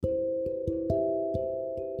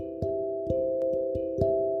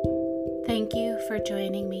Thank you for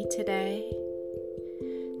joining me today.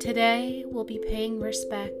 Today, we'll be paying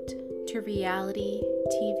respect to reality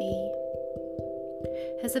TV.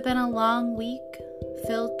 Has it been a long week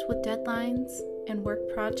filled with deadlines and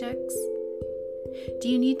work projects? Do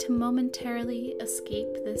you need to momentarily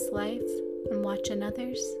escape this life and watch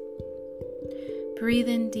another's? Breathe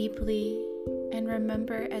in deeply and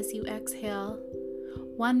remember as you exhale,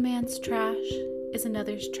 one man's trash is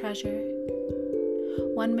another's treasure.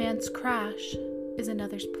 One man's crash is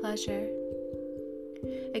another's pleasure.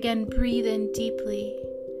 Again, breathe in deeply.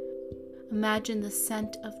 Imagine the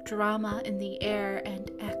scent of drama in the air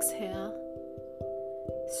and exhale.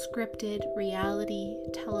 Scripted reality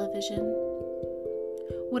television.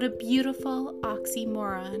 What a beautiful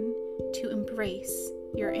oxymoron to embrace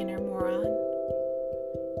your inner moron.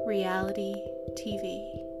 Reality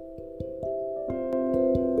TV.